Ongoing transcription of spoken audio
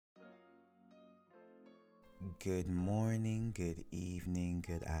Good morning, good evening,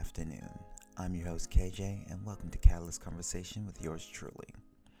 good afternoon. I'm your host KJ, and welcome to Catalyst Conversation with yours truly.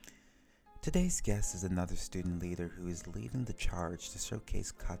 Today's guest is another student leader who is leading the charge to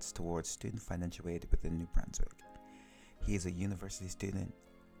showcase cuts towards student financial aid within New Brunswick. He is a university student,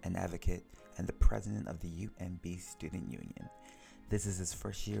 an advocate, and the president of the UNB Student Union. This is his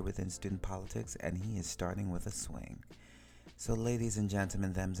first year within student politics, and he is starting with a swing. So, ladies and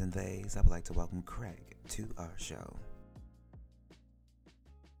gentlemen, thems and theys, I would like to welcome Craig to our show.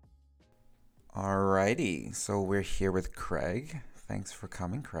 Alrighty, so we're here with Craig. Thanks for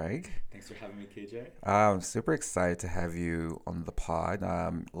coming, Craig. Thanks for having me, KJ. I'm super excited to have you on the pod.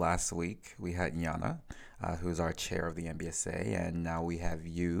 Last week we had Yana, who's our chair of the MBSA, and now we have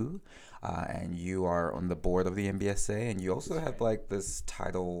you, and you are on the board of the MBSA, and you also have like this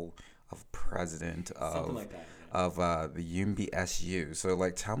title of president Something of like that. of the UMBSU. So,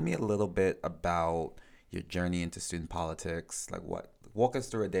 like, tell me a little bit about your journey into student politics. Like, walk us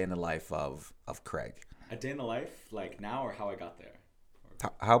through a day in the life of Craig. A day in the life, like now, or how I got there.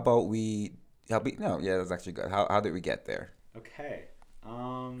 How about no, yeah, that's actually good. How did we get there? Okay.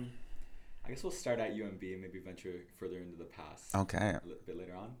 I guess we'll start at UMB and maybe venture further into the past. Okay. A little bit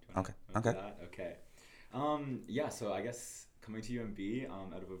later on. Do you Okay. wanna do Okay. that? Okay. Yeah. So I guess coming to UMB,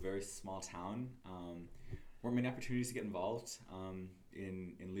 out of a very small town, weren't many opportunities to get involved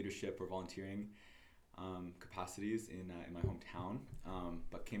in leadership or volunteering capacities in my hometown,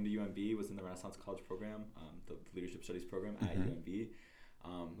 but came to UMB, was in the Renaissance College program, the leadership studies program at UMB.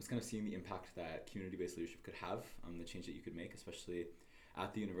 Was kind of seeing the impact that community-based leadership could have, the change that you could make, especially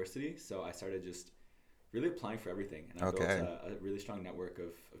at the university. So I started just really applying for everything, and I built a really strong network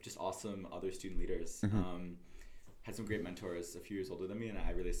of just awesome other student leaders. Had some great mentors a few years older than me, and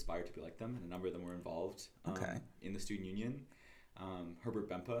I really aspired to be like them. And a number of them were involved in the student union. Herbert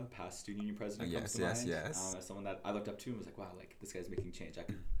Bempa, past student union president, comes to mind. Yes. As someone that I looked up to and was like, wow, like this guy's making change. I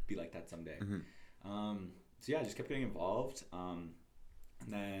could be like that someday. So yeah, I just kept getting involved.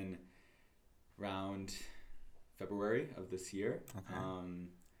 And then around February of this year,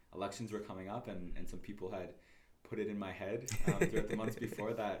 elections were coming up, and some people had put it in my head throughout the months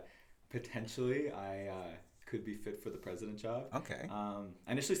before that potentially I could be fit for the president job. Okay.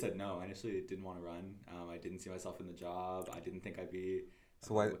 I initially said no. I initially didn't want to run. I didn't see myself in the job. I didn't think I'd be.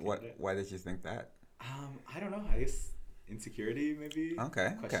 So why did you think that? I don't know. I guess insecurity, maybe.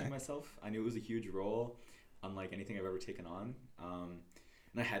 Okay. Questioning myself. I knew it was a huge role, unlike anything I've ever taken on.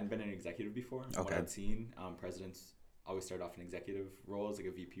 And I hadn't been an executive before. From what I'd seen, presidents always start off in executive roles, like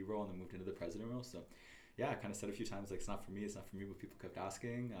a VP role, and then moved into the president role. So, yeah, I kind of said a few times, like, it's not for me, but people kept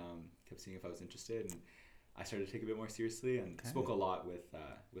asking, kept seeing if I was interested, and I started to take it a bit more seriously, and spoke a lot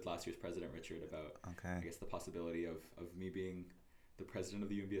with last year's president, Richard, about, I guess, the possibility of me being the president of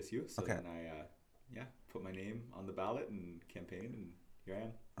the UMBSU. So then I, put my name on the ballot and campaigned, and here I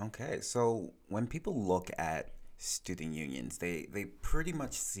am. Okay. So when people look at student unions, they pretty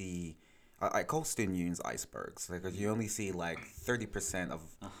much see, I call student unions icebergs, because you only see like 30% of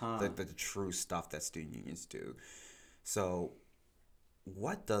the true stuff that student unions do. So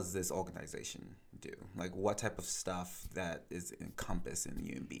what does this organization do? Like, what type of stuff that is encompassed in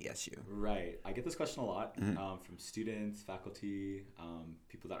UMBSU? Right. I get this question a lot from students, faculty,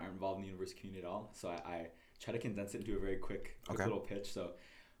 people that aren't involved in the university community at all. So I try to condense it into a very quick little pitch. So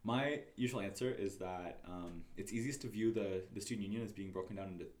my usual answer is that it's easiest to view the student union as being broken down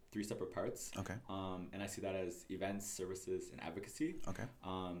into three separate parts. Okay. And I see that as events, services, and advocacy. Okay.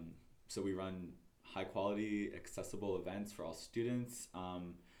 So we run high quality, accessible events for all students.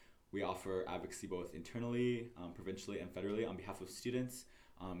 We offer advocacy both internally, provincially, and federally on behalf of students.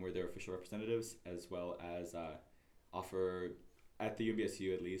 We're their official representatives, as well as offer, at the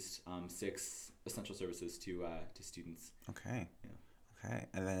UMBSU at least, 6 essential services to students. Okay. Yeah. Okay.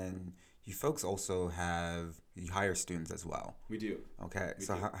 And then you folks also you hire students as well. We do. Okay.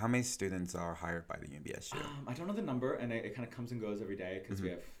 So how many students are hired by the UMBSU? I don't know the number, and it kind of comes and goes every day because we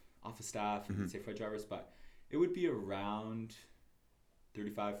have office staff and safe ride drivers, but it would be around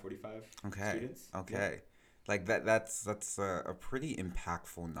 35, 45 students. Okay. Yeah. Like that's a pretty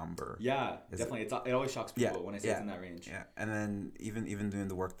impactful number. Yeah, definitely. It always shocks people when I say it's in that range. Yeah. And then even doing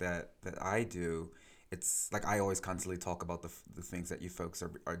the work that I do, it's like I always constantly talk about the things that you folks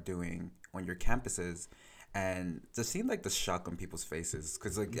are doing on your campuses, and just seemed like the shock on people's faces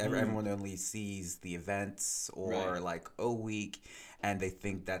because like everyone only sees the events or like O Week, and they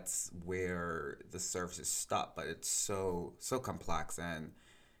think that's where the services stop, but it's so complex and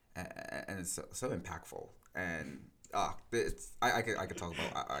it's so impactful, and it's I could talk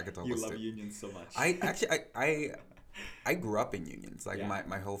about I could talk You about love unions so much. I actually I I grew up in unions. Like Yeah.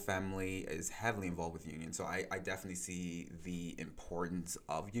 my whole family is heavily involved with unions, so I definitely see the importance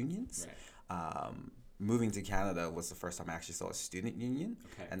of unions. Right. Moving to Canada was the first time I actually saw a student union,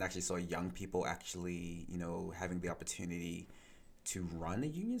 Okay. and actually saw young people actually, having the opportunity to run a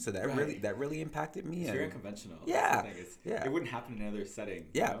union. So Right. that really impacted me. It's very And unconventional. yeah, That's the thing. yeah. It wouldn't happen in another setting.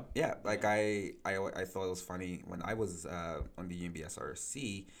 Yeah, yeah. Like Yeah. I thought it was funny when I was on the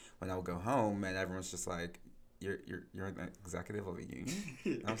UMBSRC, when I would go home and everyone's just like, "You're an executive of a union."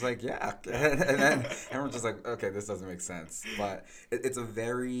 And I was like, "Yeah," and then everyone's just like, "Okay, this doesn't make sense." But it's a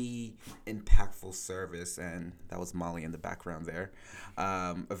very impactful service, and that was Molly in the background there.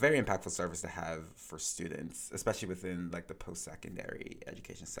 A very impactful service to have for students, especially within like the post-secondary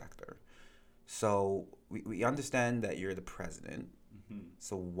education sector. So we understand that you're the president. Hmm.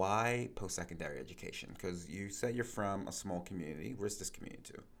 So why post-secondary education? Because you said you're from a small community. Where's this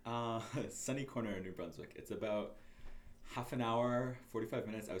community to? Sunny Corner in New Brunswick. It's about half an hour, 45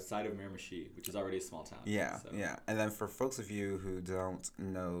 minutes outside of Miramichi, which is already a small town. Yeah, So. yeah. And then for folks of you who don't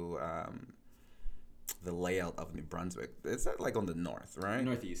know the layout of New Brunswick, it's like on the north, right?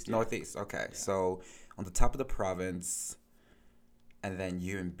 Northeast. Yeah. Northeast. Okay. Yeah. So on the top of the province, and then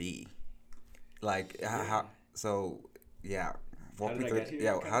UMB. Like Yeah. how? So yeah. Walk How me did I through. get here?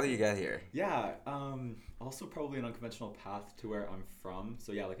 Yeah. Kind How of did you thing? get here? Yeah. Also probably an unconventional path to where I'm from.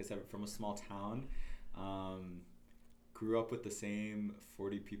 So yeah, like I said, I'm from a small town. Um, Grew up with the same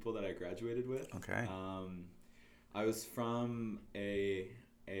 40 people that I graduated with. Okay. I was from a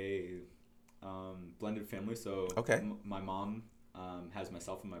blended family. So Okay. my mom has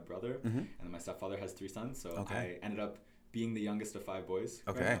myself and my brother, Mm-hmm. and then my stepfather has 3 sons. So Okay. I ended up being the youngest of 5 boys.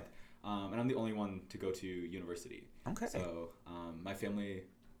 growing Okay. up. And I'm the only one to go to university. Okay. So my family,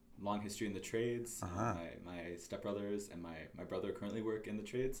 long history in the trades. Uh-huh. My stepbrothers and my brother currently work in the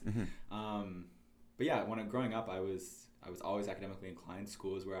trades. Mm-hmm. But yeah, when I'm growing up, I was always academically inclined.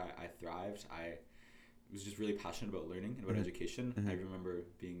 School is where I thrived. I was just really passionate about learning and about Mhm. education. Mhm. I remember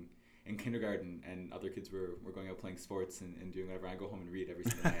being in kindergarten and other kids were going out playing sports and doing whatever. I go home and read every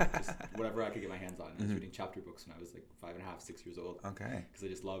single night, just whatever I could get my hands on. I was Mhm. reading chapter books when I was like 5.5, 6 years old Okay. because I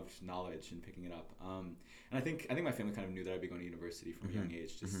just loved knowledge and picking it up. And I think my family kind of knew that I'd be going to university from a young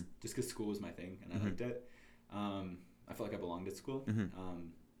age, just because school was my thing and I liked it. I felt like I belonged at school.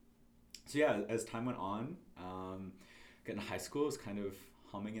 So yeah, as time went on, getting to high school was kind of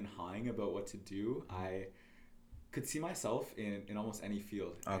humming and hawing about what to do. I could see myself in almost any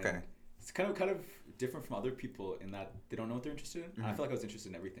field. Okay. And it's kind of different from other people in that they don't know what they're interested in. I feel like I was interested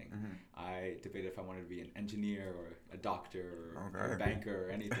in everything. I debated if I wanted to be an engineer or a doctor or a banker or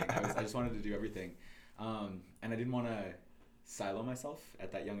anything. I just wanted to do everything. And I didn't want to silo myself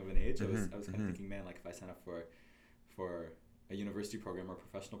at that young of an age. I was kind of thinking, man, like if I sign up for a university program or a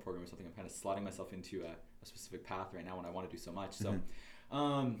professional program or something, I'm kind of slotting myself into a specific path right now when I want to do so much. So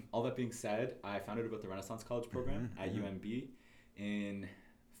all that being said, I found out about the Renaissance College program at UMB in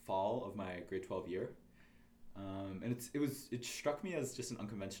fall of my grade 12 year. And it struck me as just an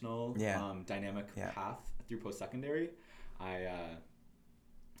unconventional, dynamic path through post-secondary. Like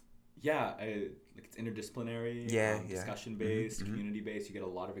it's interdisciplinary, discussion-based, community-based. You get a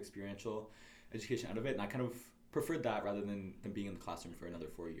lot of experiential education out of it, and I kind of preferred that rather than being in the classroom for another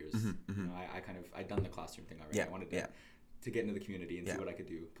 4 years. You know, I'd done the classroom thing already. I wanted to get into the community and see what I could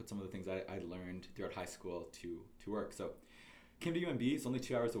do, put some of the things I'd learned throughout high school to work. So came to UMB. It's only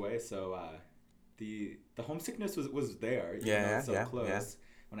 2 hours away, so the homesickness was there. So close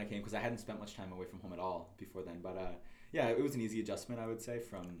when I came because I hadn't spent much time away from home at all before then. But it was an easy adjustment, I would say,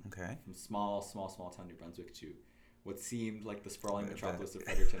 from small town New Brunswick to what seemed like the sprawling metropolis of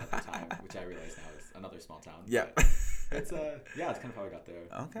Fredericton at the time, which I realize now is another small town. Yeah. It's it's kind of how I got there.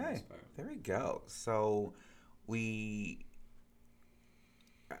 Okay. There we go. So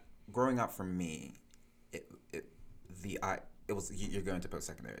growing up for me, it was you're going to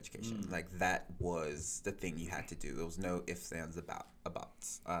post-secondary education. Like that was the thing you had to do. There was no ifs, ands,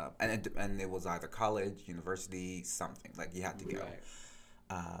 abouts. And it was either college, university, something. Like you had to go. Right.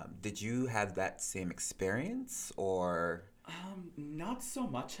 Did you have that same experience or? Not so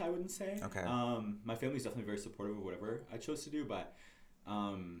much, I wouldn't say. Okay. My family's definitely very supportive of whatever I chose to do, but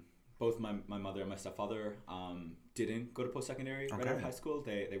both my mother and my stepfather didn't go to post-secondary right out of high school.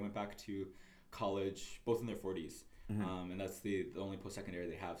 They went back to college, both in their 40s. And that's the only post-secondary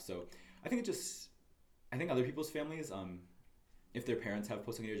they have. So I think other people's families, if their parents have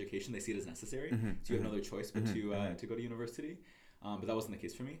post-secondary education, they see it as necessary. So you have no other choice but to go to university. But that wasn't the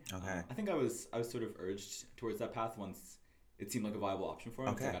case for me. Okay. I think I was sort of urged towards that path once it seemed like a viable option for me.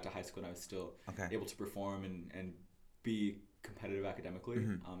 Once I got to high school and I was still able to perform and be competitive academically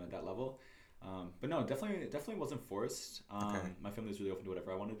at that level. But no, definitely wasn't forced. My family was really open to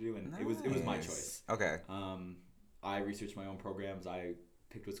whatever I wanted to do, and it was my choice. Okay. I researched my own programs. I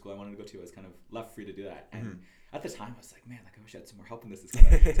picked what school I wanted to go to. I was kind of left free to do that. And at the time, I was like, man, like I wish I had some more help in this.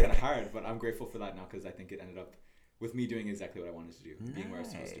 It's kind of hard, but I'm grateful for that now because I think it ended up with me doing exactly what I wanted to do, being where I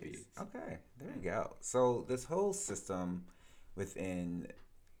was supposed to be. Okay, there you go. So this whole system within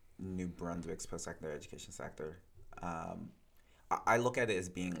New Brunswick's post-secondary education sector, I look at it as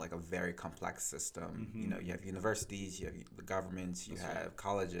being like a very complex system. You know, you have universities, you have the governments, you have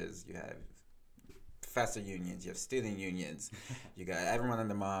colleges, you have professor unions, you have student unions, you got everyone and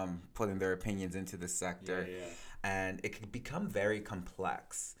their mom putting their opinions into the sector, and it can become very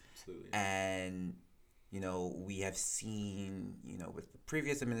complex. Absolutely. And you know, we have seen, you know, with the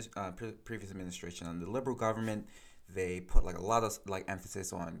previous administration under the Liberal government, they put like a lot of like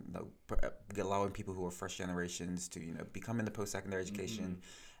emphasis on, you know, allowing people who are first generations to, you know, become into post-secondary education.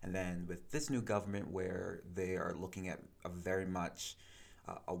 And then with this new government where they are looking at a very much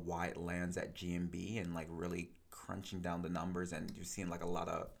a wide lens at GMB and like really crunching down the numbers, and you're seeing like a lot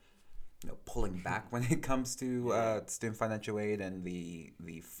of, you know, pulling back when it comes to student financial aid and the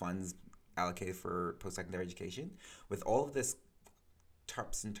funds allocated for post-secondary education. With all of this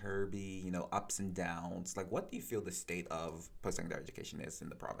topsy-turvy, you know, ups and downs, like what do you feel the state of post-secondary education is in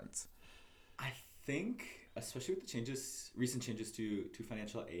the province? I think, especially with the recent changes to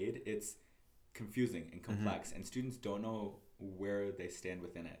financial aid, it's confusing and complex, and students don't know where they stand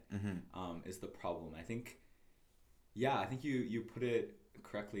within it. Is the problem. I think you put it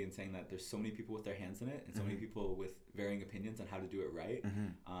correctly in saying that there's so many people with their hands in it, and so many people with varying opinions on how to do it right,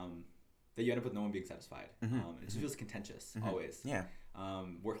 that you end up with no one being satisfied. It just feels contentious always. Yeah.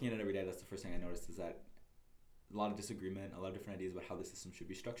 Working in it every day, that's the first thing I noticed, is that a lot of disagreement, a lot of different ideas about how the system should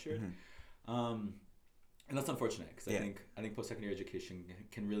be structured. And that's unfortunate, because I think post-secondary education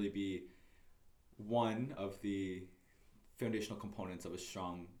can really be one of the foundational components of a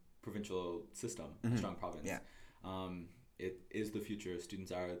strong provincial system, a strong province. It is the future.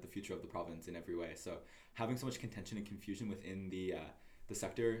 Students are the future of the province in every way. So having so much contention and confusion within the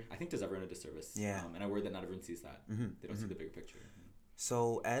sector, I think, does everyone a disservice. And I worry that not everyone sees that. They don't see the bigger picture.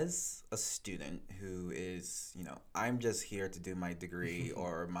 So as a student who is, you know, I'm just here to do my degree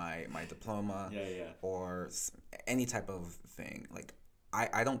or my diploma or any type of thing, like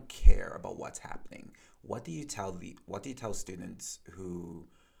I don't care about what's happening. What do you tell students who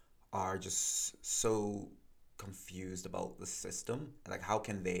are just so confused about the system? Like, how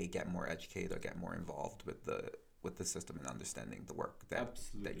can they get more educated or get more involved with the system and understanding the work that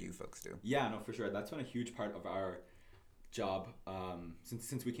you folks do? Yeah, no, for sure. That's been a huge part of our job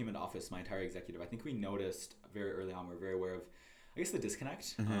since we came into office. My entire executive, I think we noticed very early on, we're very aware of, I guess, the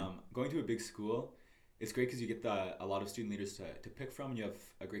disconnect. Going to a big school, it's great because you get a lot of student leaders to pick from. You have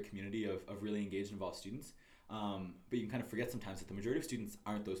a great community of really engaged, involved students. But you can kind of forget sometimes that the majority of students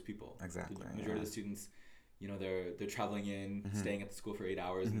aren't those people. Exactly. The majority of the students, you know, they're traveling in, staying at the school for 8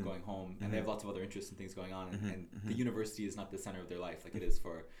 hours and going home, and they have lots of other interests and things going on. And the university is not the center of their life, like it is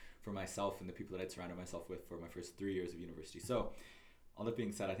for myself and the people that I'd surrounded myself with for my first 3 years of university. So all that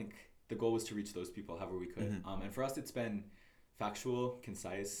being said, I think the goal was to reach those people however we could. And for us, it's been factual,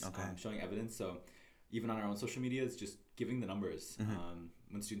 concise, showing evidence. So even on our own social media, it's just giving the numbers.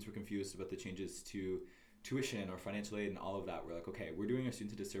 When students were confused about the changes to tuition or financial aid and all of that, we're like, okay, we're doing our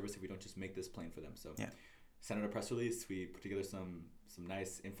students a disservice if we don't just make this plain for them. So sent out a press release. We put together some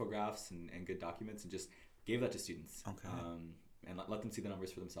nice infographics and good documents and just gave that to students. And let them see the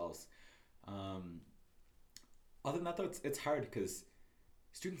numbers for themselves. Other than that, though, it's hard because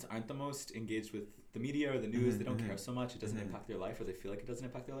students aren't the most engaged with the media or the news. They don't care so much. It doesn't impact their life, or they feel like it doesn't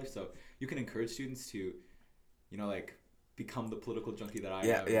impact their life. So you can encourage students to, you know, like, become the political junkie that I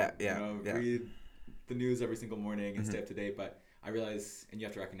am. Read the news every single morning and stay up to date. But I realize, and you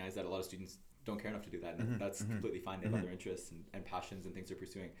have to recognize that a lot of students don't care enough to do that, and that's completely fine. They have other interests and passions and things they're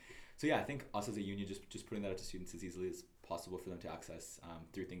pursuing. So yeah, I think us as a union just putting that out to students as easily as possible for them to access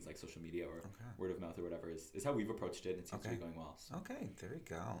through things like social media or word of mouth or whatever is how we've approached it, and it seems to be going well. So. Okay, there you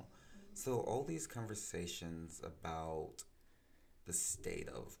go. So all these conversations about the state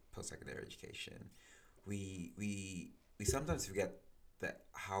of post-secondary education, we sometimes forget that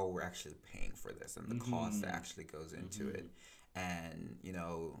how we're actually paying for this and the cost that actually goes into it. And, you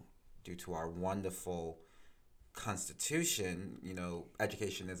know, due to our wonderful constitution, you know,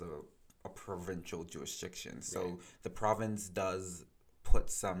 education is a provincial jurisdiction. So the province does put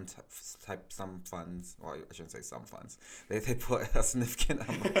some funds, or I shouldn't say some funds, they put a significant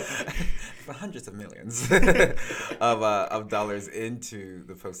amount, hundreds of millions of dollars into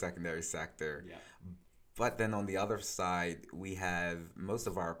the post-secondary sector. But then on the other side, we have most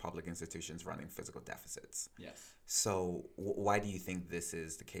of our public institutions running physical deficits. Yes. So why do you think this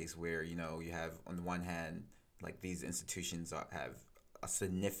is the case where, you have on the one hand, like these institutions have a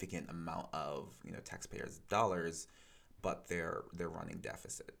significant amount of, taxpayers' dollars, but they're running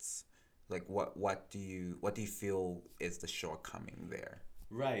deficits? Like what do you feel is the shortcoming there?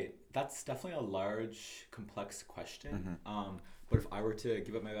 Right. That's definitely a large, complex question. But if I were to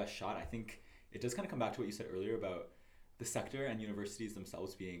give it my best shot, I think it does kind of come back to what you said earlier about the sector and universities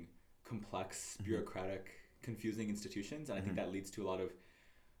themselves being complex, bureaucratic, confusing institutions, and I think that leads to a lot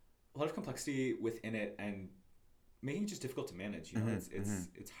of complexity within it and making it just difficult to manage.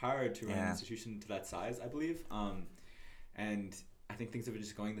 It's hard to run an Yeah. institution to that size, I believe. And I think things have been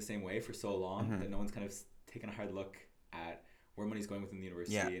just going the same way for so long that no one's kind of taken a hard look at where money's going within the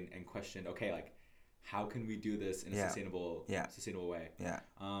university Yeah. and questioned, okay, like how can we do this in a Yeah. sustainable Yeah. sustainable way? Yeah.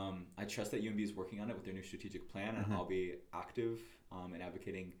 I trust that UMB is working on it with their new strategic plan, and I'll be active in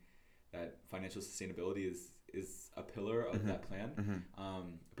advocating that financial sustainability is a pillar of that plan.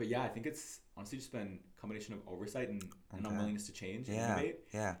 But yeah, I think it's honestly just been a combination of oversight and an Okay. unwillingness to change and Yeah. innovate.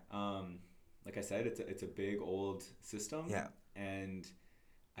 Yeah. Like I said, it's a big old system, Yeah. and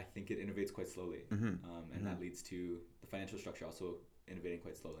I think it innovates quite slowly, and that leads to the financial structure also innovating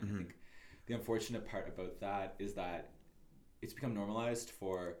quite slowly. And I think the unfortunate part about that is that it's become normalized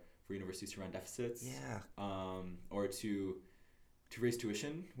for universities to run deficits, Yeah. or to raise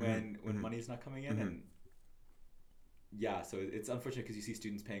tuition when money is not coming in, and yeah, so it's unfortunate because you see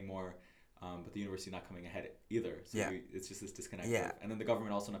students paying more, but the university not coming ahead either. So Yeah. it's just this disconnect. Yeah. And then the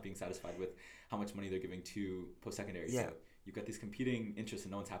government also not being satisfied with how much money they're giving to post-secondary. Yeah. So you've got these competing interests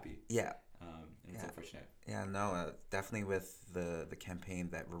and no one's happy. Yeah. And it's Yeah. unfortunate. Yeah, no, definitely with the campaign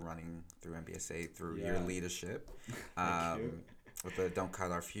that we're running through MBSA through your Yeah. leadership, Thank you. with the Don't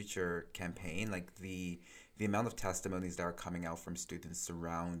Cut Our Future campaign, like the amount of testimonies that are coming out from students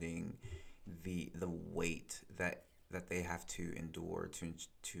surrounding the weight that they have to endure to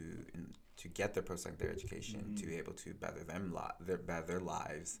get their post-secondary education to be able to better their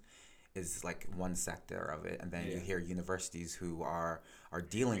lives is like one sector of it, and then you Yeah. hear universities who are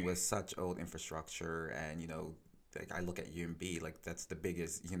dealing with such old infrastructure, and like I look at UMB, like that's the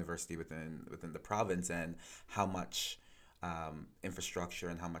biggest university within the province, and how much infrastructure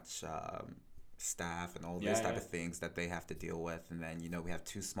and how much staff and all these Yeah, type yeah. of things that they have to deal with, and then we have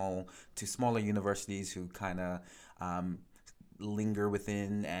two smaller universities who kind of linger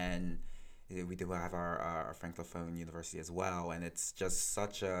within, and we do have our Francophone University as well, and it's just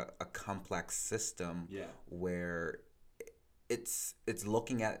such a complex system Yeah. where it's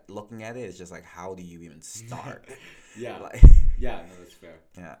looking at it, it's just like, how do you even start? Yeah. Like, Yeah, no, that's fair.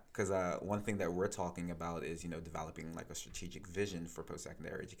 yeah, because one thing that we're talking about is developing like a strategic vision for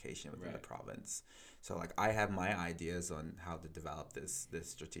post-secondary education within the Right. province. So like I have my ideas on how to develop this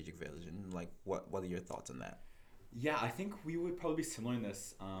strategic vision. Like what are your thoughts on that? Yeah, I think we would probably be similar in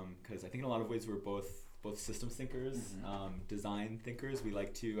this, because I think in a lot of ways we're both systems thinkers, design thinkers. We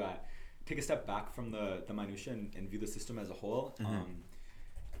like to take a step back from the minutia and view the system as a whole.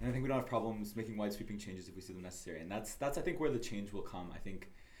 And I think we don't have problems making wide sweeping changes if we see them necessary. And that's I think where the change will come. I think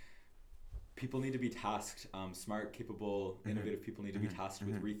people need to be tasked. Smart, capable, innovative people need to be tasked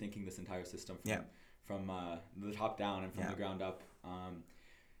with rethinking this entire system from the top down and from the ground up.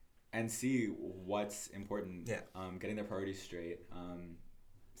 And see what's important, getting their priorities straight,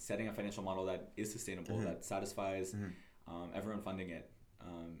 setting a financial model that is sustainable, that satisfies everyone funding it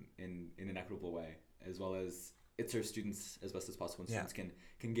in an equitable way, as well as it serves students as best as possible, and students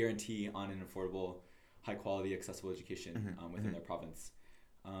can guarantee on an affordable, high quality, accessible education within their province.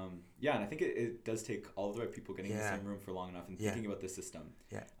 And I think it does take all of the right people getting in the same room for long enough and thinking about the system.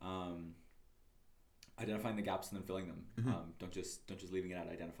 Identifying the gaps and then filling them. Don't just leaving it at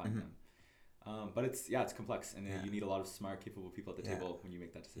identifying them. But it's complex, and you need a lot of smart, capable people at the table when you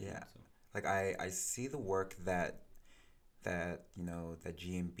make that decision. Yeah. So. Like I see the work that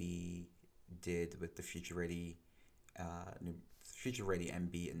GMB did with the Future Ready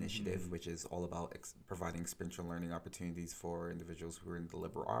MB initiative, which is all about providing experiential learning opportunities for individuals who are in the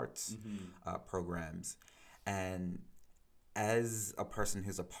liberal arts programs. And as a person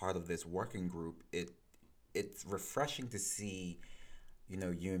who's a part of this working group, it's refreshing to see,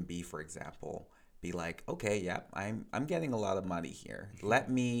 UMB, for example, be like, okay, yeah, I'm getting a lot of money here.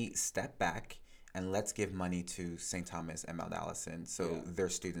 Let me step back and let's give money to St. Thomas and Mount Allison so their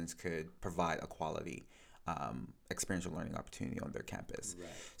students could provide a quality experiential learning opportunity on their campus. Right.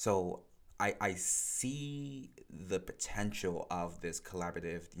 So I see the potential of this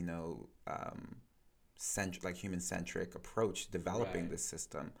collaborative, human-centric approach to developing this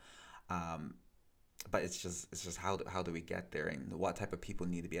system. but it's just how do we get there, and what type of people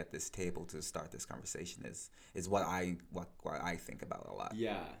need to be at this table to start this conversation is what I think about a lot.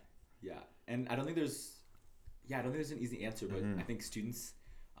 Yeah, yeah. And I don't think there's an easy answer, but Mm-hmm. I think students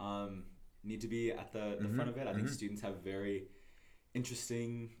um, need to be at the Mm-hmm. front of it. I think Mm-hmm. students have very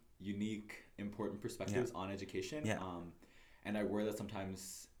interesting, unique, important Yeah. perspectives on education. Yeah. And I worry that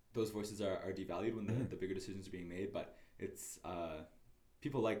sometimes those voices are devalued when Mm-hmm. the bigger decisions are being made. But it's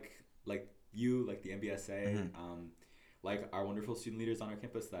people like you, like the MBSA, Mm-hmm. like our wonderful student leaders on our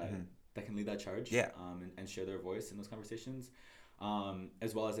campus Mm-hmm. that can lead that charge, Yeah. and share their voice in those conversations.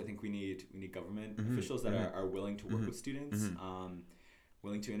 As well as I think we need government Mm-hmm. officials that Mm-hmm. are willing to work Mm-hmm. with students, Mm-hmm.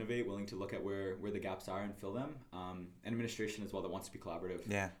 willing to innovate, willing to look at where the gaps are and fill them. And administration as well that wants to be collaborative,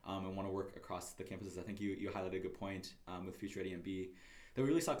 Yeah. and want to work across the campuses. I think you highlighted a good point with Future Ready MB that we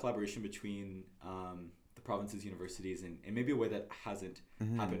really saw collaboration between the provinces, universities, and maybe a way that hasn't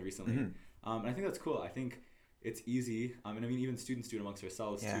Mm-hmm. happened recently. Mm-hmm. And I think that's cool. I think it's easy, and I mean even students do it amongst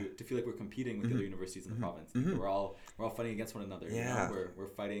ourselves Yeah. to feel like we're competing with the Mm-hmm. other universities in the Mm-hmm. province. Mm-hmm. We're all fighting against one another. Yeah. We're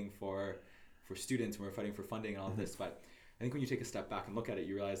fighting for students, and we're fighting for funding and all of Mm-hmm. this. But I think when you take a step back and look at it,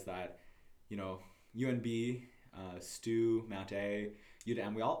 you realize that UNB, STU, Mount A,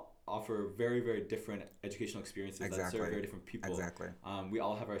 UDM, we all offer very, very different educational experiences that Exactly. serve very different people. Exactly. We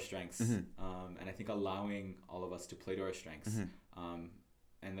all have our strengths, Mhm. and I think allowing all of us to play to our strengths, Mhm.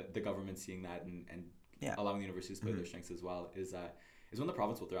 and the government seeing that and Yeah. allowing the universities to play Mhm. their strengths as well is when the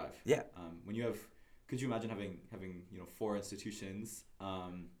province will thrive. Yeah. When you have, could you imagine having 4 institutions,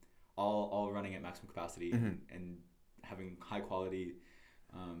 all running at maximum capacity, Mhm. and having high quality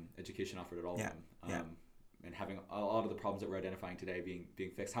education offered at all Yeah. of them, Yeah. and having a lot of the problems that we're identifying today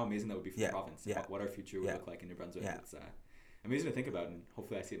being fixed? How amazing that would be for Yeah. the province. Yeah. What our future would Yeah. look like in New Brunswick. Yeah. It's amazing to think about, and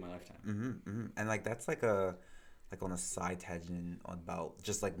hopefully I see it in my lifetime. Mm-hmm. Mm-hmm. And like that's like on a side tangent about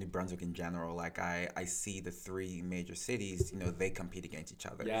just like New Brunswick in general. Like I see the three major cities, they compete against each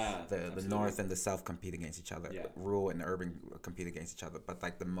other. Yeah, The absolutely. north and the south compete against each other. Yeah. Rural and urban compete against each other. But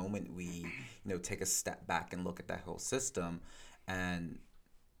like the moment we, take a step back and look at that whole system, and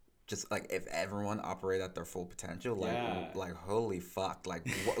just like if everyone operated at their full potential, like Yeah. like holy fuck, like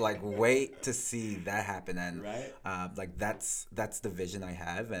like wait to see that happen. And Right? like that's the vision I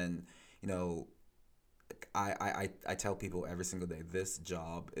have. And I tell people every single day, this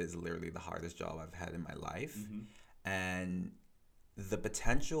job is literally the hardest job I've had in my life. Mm-hmm. And the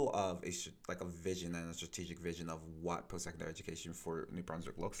potential of like a vision and a strategic vision of what post-secondary education for New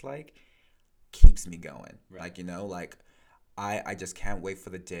Brunswick looks like keeps me going. Right. Like I just can't wait for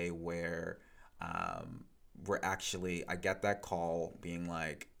the day where we're actually, I get that call being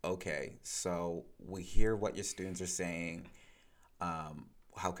like, okay, so we hear what your students are saying.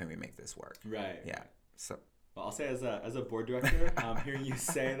 How can we make this work? Right. Yeah. So Well, I'll say as a board director, hearing you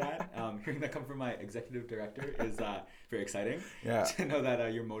say that, hearing that come from my executive director is very exciting. Yeah. To know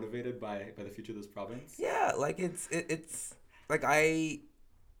that you're motivated by the future of this province. yeah, like it's like I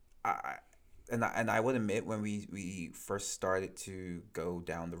would admit when we first started to go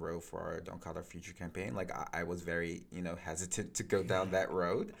down the road for our Don't Cut Our Future campaign, like I was very hesitant to go down that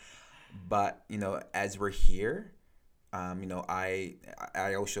road, but as we're here,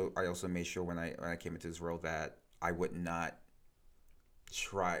 I also made sure when I came into this role that I would not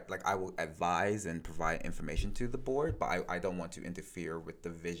try, like I will advise and provide information to the board, but I don't want to interfere with the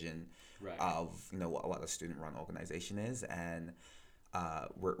vision Right. of what a student run organization is. And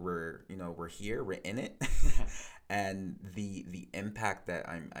we're here, we're in it. And the impact that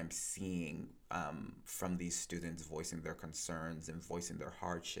I'm seeing from these students voicing their concerns and voicing their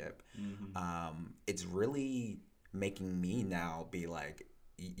hardship, Mm-hmm. it's really making me now be like,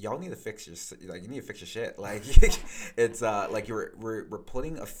 y'all need to fix you need to fix your shit. Like it's like we're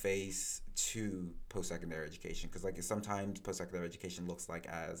putting a face to post-secondary education, because like sometimes post-secondary education looks like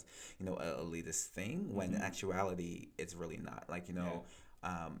as a elitist thing, when in actuality it's really not. Like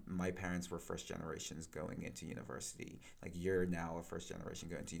my parents were first generations going into university. Like you're now a first generation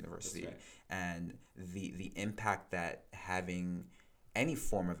going to university. That's right. And the impact that having any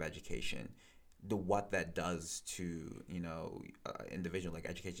form of education, what that does to individual, like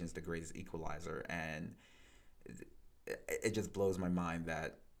education is the greatest equalizer. And it just blows my mind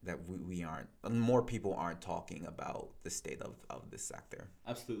that we aren't, more people aren't talking about the state of this sector.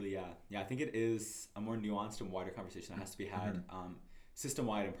 Absolutely, yeah. I think it is a more nuanced and wider conversation that has to be had,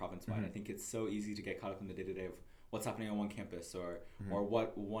 system-wide and province-wide. I think it's so easy to get caught up in the day-to-day of what's happening on one campus, or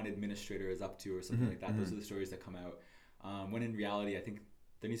what one administrator is up to, or something like that. Those are the stories that come out. When in reality, I think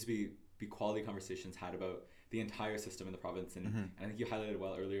there needs to be quality conversations had about the entire system in the province. And I think you highlighted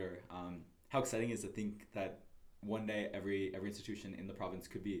well earlier how exciting it is to think that one day every institution in the province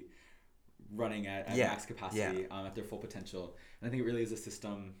could be running at Yeah. max capacity, at their full potential. And I think it really is a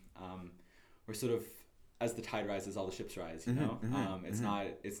system where sort of as the tide rises, all the ships rise. You know,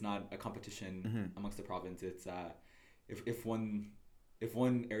 it's not a competition amongst the province. It's if one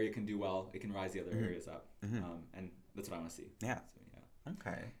area can do well, it can rise the other areas up, and that's what I want to see. Yeah. So, yeah.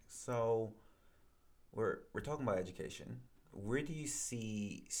 Okay. So we're talking about education. Where do you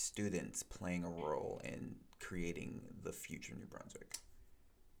see students playing a role in creating the future New Brunswick?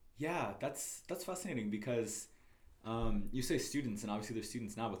 Yeah, that's fascinating because you say students, and obviously they're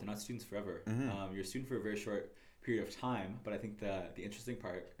students now, but they're not students forever. You're a student for a very short period of time, but I think the interesting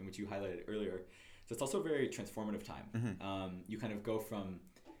part, in which you highlighted earlier, is it's also a very transformative time. You kind of go from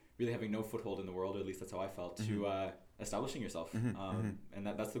really having no foothold in the world, or at least that's how I felt, to establishing yourself. And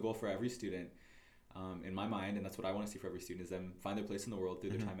that's the goal for every student, in my mind, and that's what I want to see for every student, is them find their place in the world through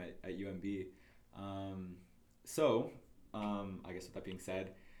their time at UNB. I guess with that being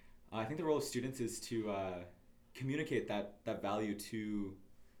said, I think the role of students is to communicate that value to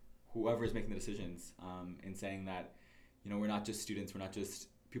whoever is making the decisions, in saying that, we're not just students, we're not just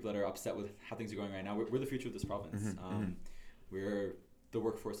people that are upset with how things are going right now. We're the future of this province. We're the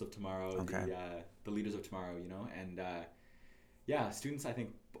workforce of tomorrow, the leaders of tomorrow, and students, I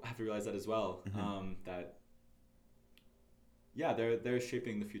think, have to realize that as well, that they're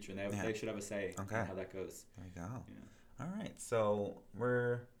shaping the future, and they should have a say in how that goes. There you go. Yeah. All right, so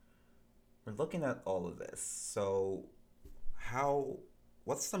we're looking at all of this. So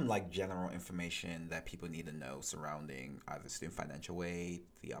what's some general information that people need to know surrounding either student financial aid,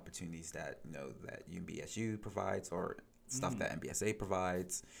 the opportunities that that UMBSU provides, or stuff that MBSA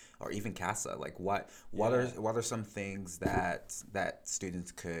provides, or even CASA? What are some things that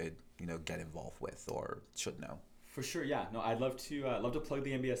students could get involved with or should know? For sure, yeah. No, I'd love to plug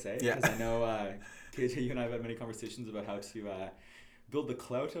the MBSA, because I know KJ, you and I have had many conversations about how to build the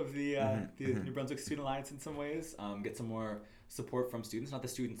clout of the New Brunswick Student Alliance in some ways, get some more support from students. Not that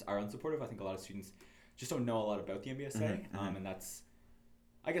students are unsupportive. I think a lot of students just don't know a lot about the MBSA, and that's,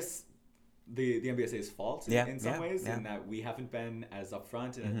 I guess, the MBSA's fault in some ways, in that we haven't been as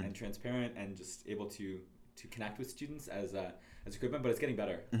upfront and transparent and just able to connect with students as it could have been, but it's getting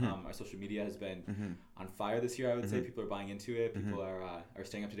better. Our social media has been on fire this year, I would say. People are buying into it. People are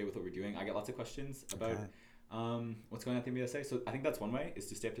staying up to date with what we're doing. I get lots of questions about what's going on at the MBSA. So I think that's one way, is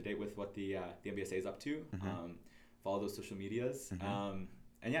to stay up to date with what the MBSA is up to. Follow those social medias. And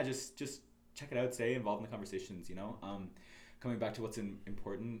just check it out, stay involved in the conversations, Coming back to what's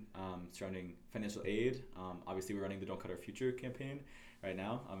important surrounding financial aid, obviously we're running the Don't Cut Our Future campaign right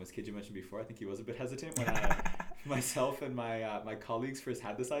now. As KJ mentioned before, I think he was a bit hesitant when myself and my colleagues first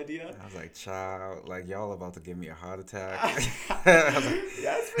had this idea. I was like, child, y'all about to give me a heart attack.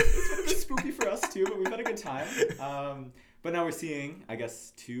 Yeah, it's been a bit spooky for us too, but we've had a good time. But now we're seeing, I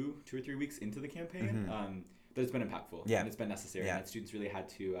guess, 2 or 3 weeks into the campaign, that it's been impactful, and it's been necessary, and that students really had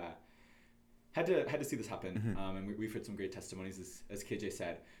to see this happen. And we've heard some great testimonies, as KJ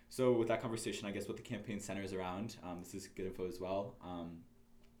said. So with that conversation, I guess what the campaign centers around, this is good info as well.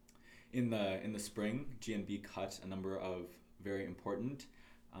 In the spring, GNB cut a number of very important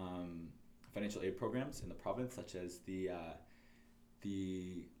financial aid programs in the province, such as the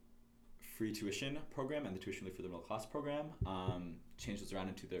free tuition program and the tuition relief for the middle class program. Changed those around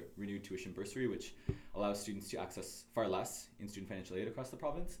into the renewed tuition bursary, which allows students to access far less in student financial aid across the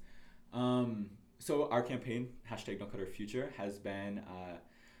province. So our campaign, hashtag Don't Cut Our Future, has been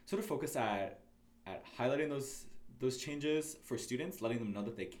sort of focused at highlighting those changes for students, letting them know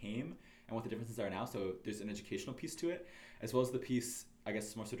that they came and what the differences are now. So there's an educational piece to it, as well as the piece, I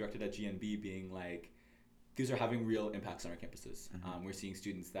guess, more so directed at GNB, being these are having real impacts on our campuses. We're seeing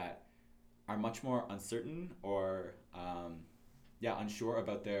students that are much more uncertain or unsure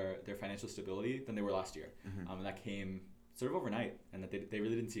about their financial stability than they were last year. And that came sort of overnight, and that they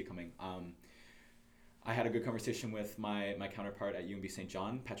really didn't see it coming. I had a good conversation with my counterpart at UNB St.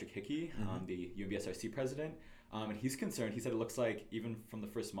 John, Patrick Hickey, the UNB SRC president, and he's concerned. He said it looks like even from the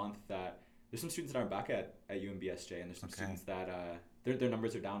first month that there's some students that aren't back at UNB SJ, and there's some students that their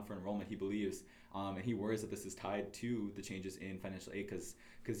numbers are down for enrollment, he believes, and he worries that this is tied to the changes in financial aid, because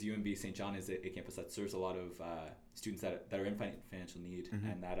UNB St. John is a campus that serves a lot of students that are in financial need,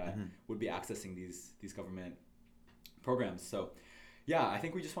 and that would be accessing these government programs. So I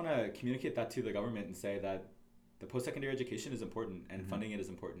think we just want to communicate that to the government and say that the post-secondary education is important, and funding it is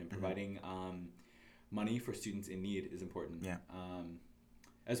important, and providing money for students in need is important.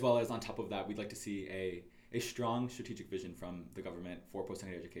 As well as, on top of that, we'd like to see a strong strategic vision from the government for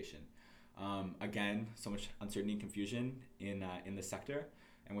post-secondary education. Again, so much uncertainty and confusion in the sector,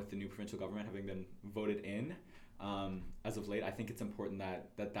 and with the new provincial government having been voted in as of late, I think it's important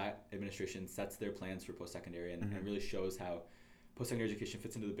that administration sets their plans for post-secondary and really shows how post-secondary education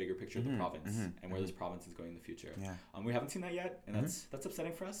fits into the bigger picture of the province and where this province is going in the future. Yeah. We haven't seen that yet, and that's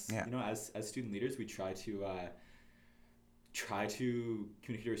upsetting for us. Yeah. You know, as student leaders, we try to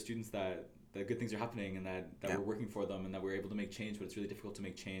communicate to our students that good things are happening and that we're working for them and that we're able to make change, but it's really difficult to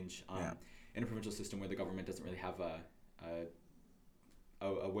make change in a provincial system where the government doesn't really have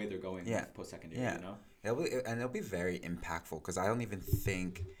a way they're going with post-secondary, you know? It'll be very impactful because I don't even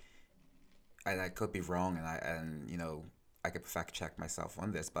think, and I could be wrong, and you know, I could fact check myself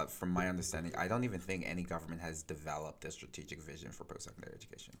on this, but from my understanding, I don't even think any government has developed a strategic vision for post-secondary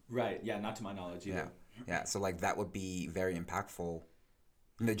education. Right. Yeah. Not to my knowledge either. Yeah. So like that would be very impactful.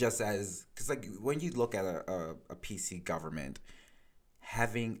 You know, just as because like when you look at a PC government,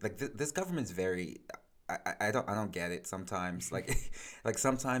 having like this government's very. I don't get it sometimes. Like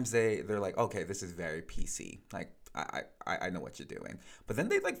sometimes they're like, okay, this is very PC. Like I know what you're doing, but then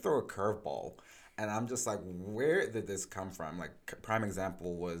they like throw a curveball. And I'm just like, where did this come from? Like, prime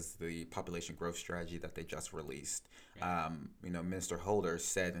example was the population growth strategy that they just released. Right. You know, Minister Holder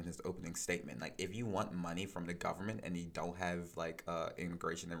said in his opening statement, like, if you want money from the government and you don't have like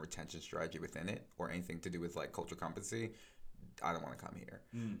immigration and retention strategy within it or anything to do with like cultural competency, I don't want to come here.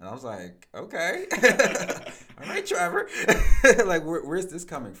 And I was like, okay, all right, Trevor. Like, where's this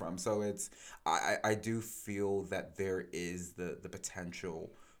coming from? So I do feel that there is the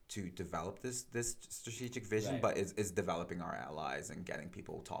potential to develop this strategic vision, but is developing our allies and getting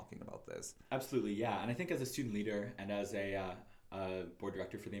people talking about this. Absolutely, yeah. And I think as a student leader and as a board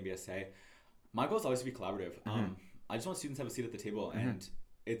director for the MBSA, my goal is always to be collaborative. I just want students to have a seat at the table, and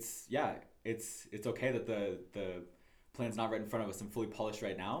it's okay that the plan's not right in front of us and fully polished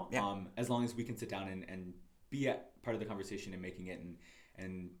right now. As long as we can sit down and be at part of the conversation and making it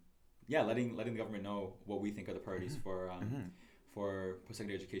and letting the government know what we think are the priorities for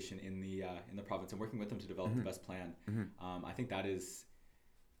post-secondary education in the province and working with them to develop the best plan. I think that is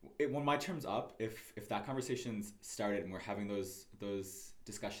when my term's up. If that conversation's started and we're having those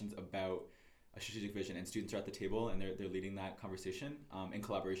discussions about a strategic vision and students are at the table and they're leading that conversation in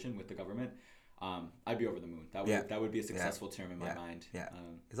collaboration with the government, I'd be over the moon. That would be a successful term in my mind.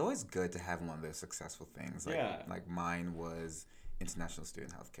 It's always good to have one of those successful things. Like mine was international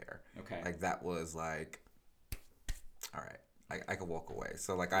student healthcare. Okay. Like that was like, all right. I could walk away.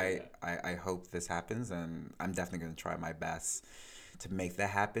 So like I hope this happens, and I'm definitely going to try my best to make that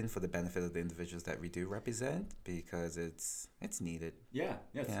happen for the benefit of the individuals that we do represent, because it's needed.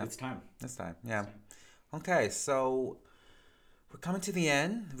 It's time. It's time. Yeah. Okay, so we're coming to the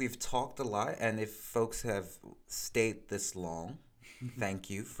end. We've talked a lot, and if folks have stayed this long, thank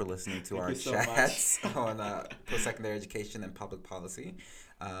you for listening to our chats on post-secondary education and public policy.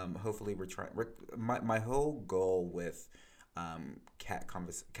 Hopefully we're trying. My whole goal with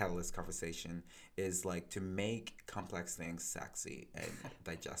Catalyst Conversation is like to make complex things sexy and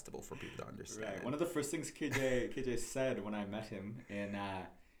digestible for people to understand. Right. One of the first things KJ said when I met him in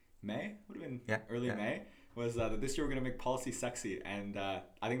May, would have been early May, was that this year we're going to make policy sexy, and I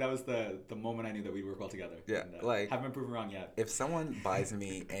think that was the moment I knew that we'd work well together. Yeah, and, like haven't been proven wrong yet. If someone buys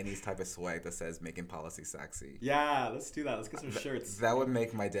me any type of swag that says "making policy sexy," let's do that. Let's get some shirts. That would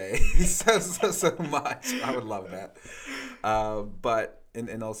make my day so much. I would love that. But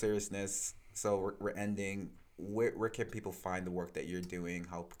in all seriousness, so we're ending. Where can people find the work that you're doing?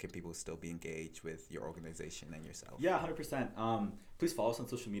 How can people still be engaged with your organization and yourself? Yeah, 100%. Please follow us on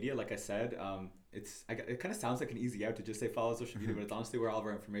social media. Like I said, it kind of sounds like an easy out to just say follow social media, but it's honestly where all of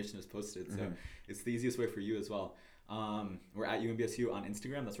our information is posted. So it's the easiest way for you as well. We're at UMBSU on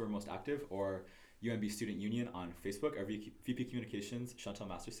Instagram. That's where we're most active. Or UMB Student Union on Facebook. Our VP Communications, Chantal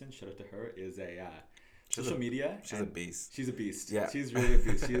Masterson, shout out to her, is a social media. She's a beast. She's a beast. Yeah. She's really a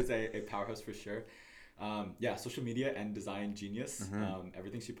beast. She is a powerhouse for sure. Social media and design genius.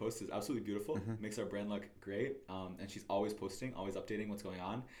 Everything she posts is absolutely beautiful. Makes our brand look great. And she's always posting, always updating what's going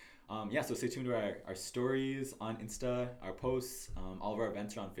on. So stay tuned to our stories on Insta, our posts. All of our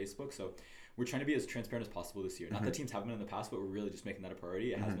events are on Facebook. So we're trying to be as transparent as possible this year. Not that teams haven't been in the past, but we're really just making that a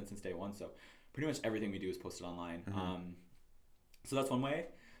priority. It has been since day one. So pretty much everything we do is posted online. So that's one way.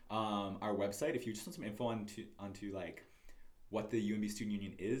 Our website, if you just want some info onto like what the UMB Student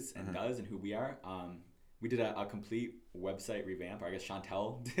Union is and does and who we are, we did a complete website revamp, or I guess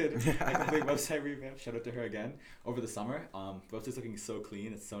Chantal did a complete website revamp. Shout out to her again over the summer. The website's looking so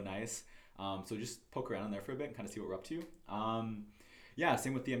clean. It's so nice. So just poke around in there for a bit and kind of see what we're up to.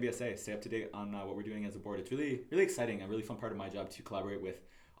 Same with the MBSA. Stay up to date on what we're doing as a board. It's really, really exciting. A really fun part of my job to collaborate with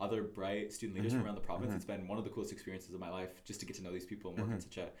other bright student leaders from around the province. It's been one of the coolest experiences of my life just to get to know these people and work on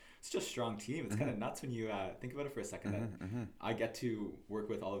such a strong team. It's kind of nuts when you think about it for a second that I get to work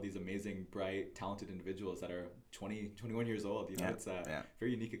with all of these amazing, bright, talented individuals that are 20, 21 years old. You know, it's a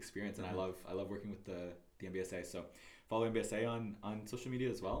very unique experience, and I love working with the MBSA. So follow MBSA on social media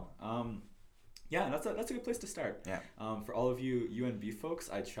as well. Yeah, that's a good place to start. Yeah. For all of you UNB folks,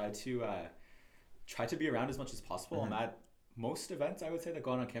 I try to be around as much as possible. I'm at most events, I would say, that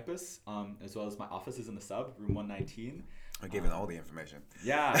go on campus, as well as my office is in the sub, room 119. We're giving all the information.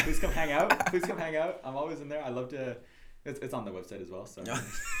 Yeah, please come hang out. I'm always in there. I love to. It's on the website as well, so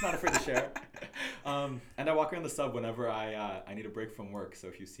not afraid to share. And I walk around the sub whenever I need a break from work. So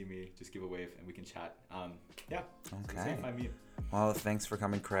if you see me, just give a wave and we can chat. Yeah. Okay. Find me. Well, thanks for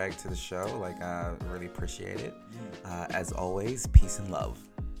coming, Craig, to the show. Like, really appreciate it. As always, peace and love.